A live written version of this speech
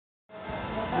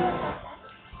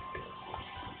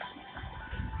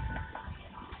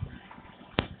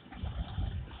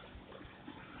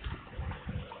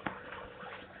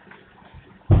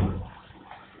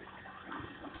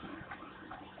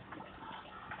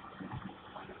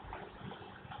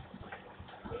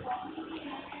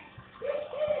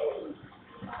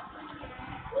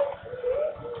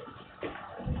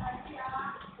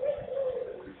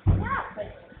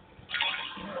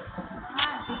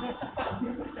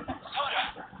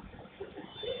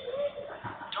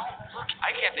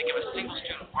can't think of a single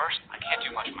student worse. I can't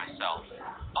do much myself.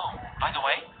 Oh, by the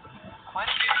way,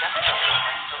 quite a few desk jobs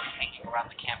might still be hanging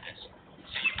around the campus,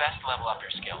 so you best level up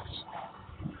your skills.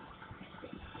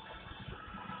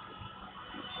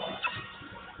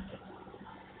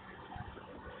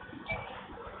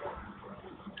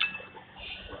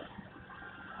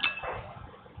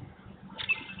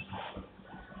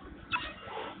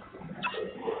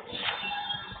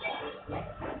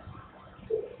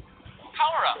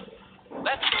 Power up!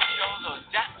 Let's go show those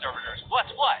desk servitors what's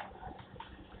what!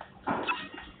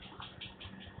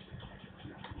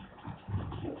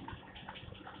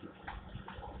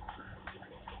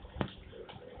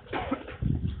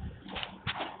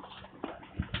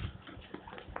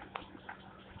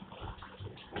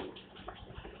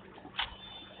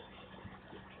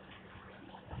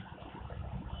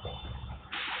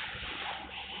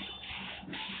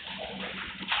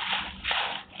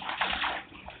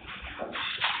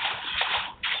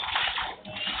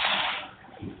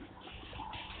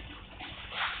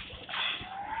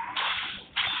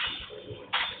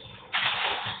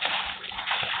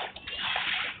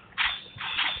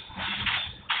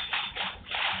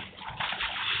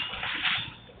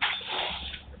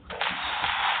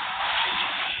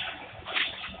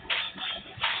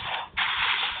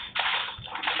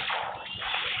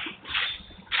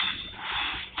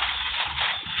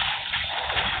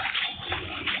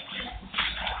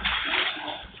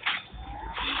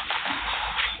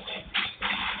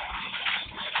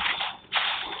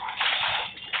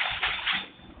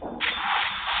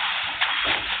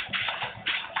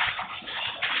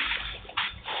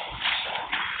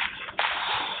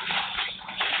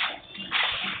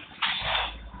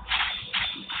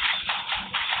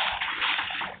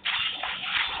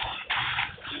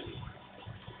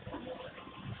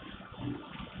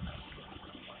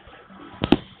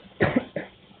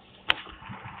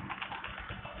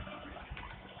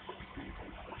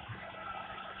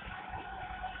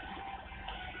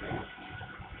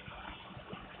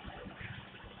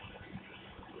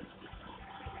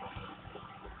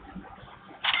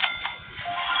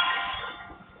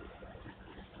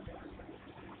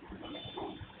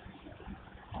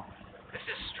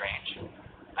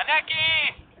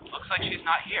 Aneki! Looks like she's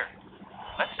not here.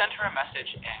 Let's send her a message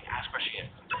and ask where she is.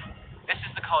 This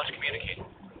is the college communicator.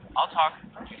 I'll talk,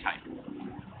 you type.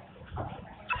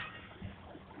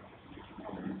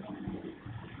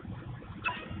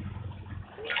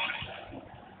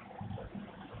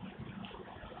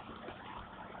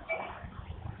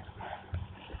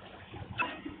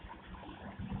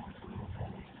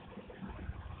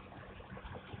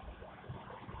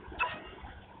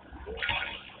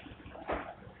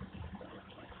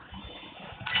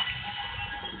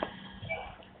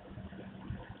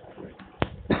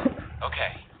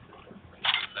 Okay,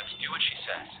 let's do what she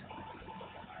says.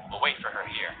 We'll wait for her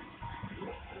here.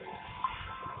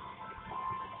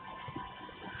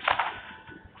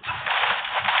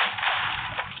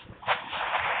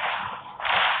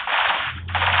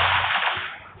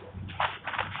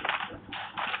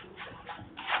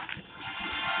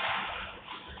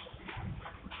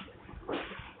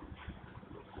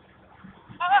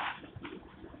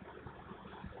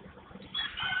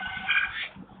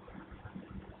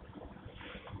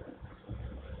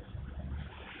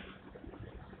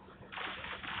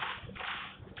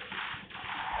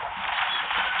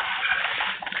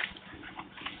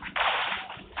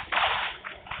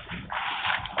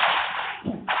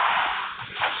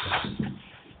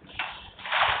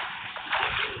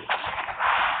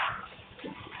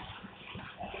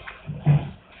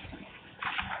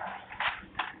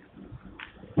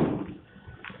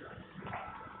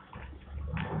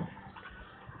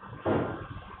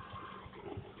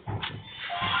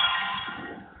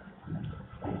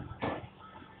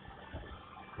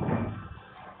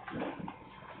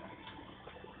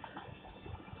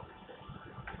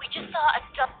 Just saw a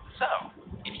dump. So,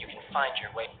 if you can find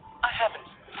your way, I haven't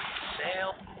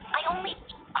sailed.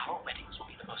 Our weddings will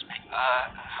be the most magnificent.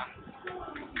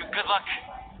 Good luck,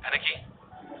 Aneki.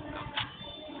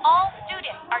 All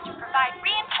students are to provide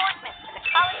reinforcements to the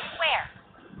college square.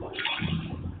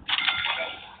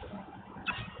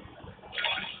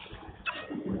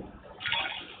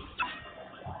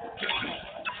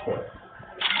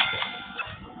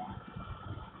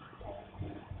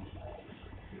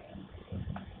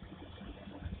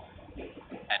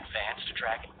 Advanced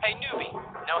Dragon. Hey, newbie,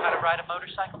 know how to ride a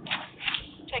motorcycle?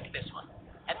 Take this one,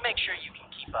 and make sure you can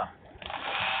keep up.